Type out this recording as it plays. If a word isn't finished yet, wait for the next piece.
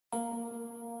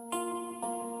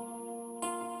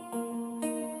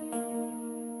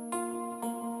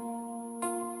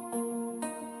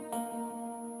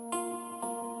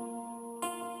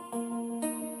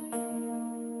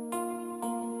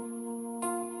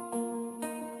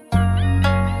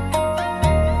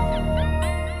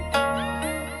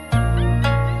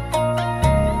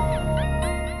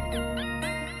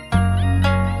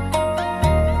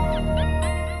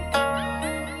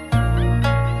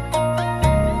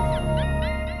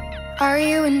Are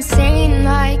you insane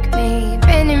like me?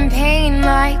 Been in pain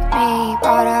like me?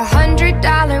 Bought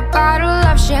 $100 bottle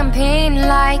of champagne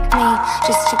like me,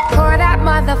 just to pour that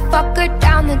motherfucker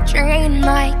down the drain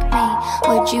like me?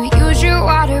 Would you use your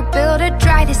water bill to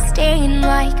dry the stain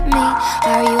like me?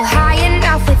 Are you high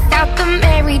enough without the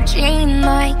Mary Jane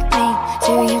like me?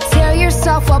 Do you tear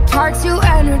yourself apart to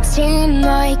entertain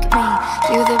like me?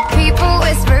 Do the people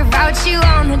whisper about you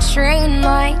on the train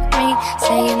like me,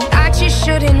 saying that you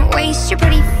shouldn't waste your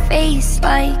pretty face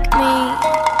like me?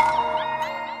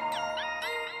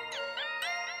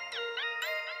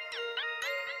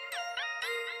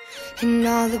 And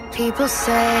all the people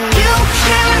say you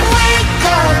can't wake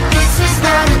up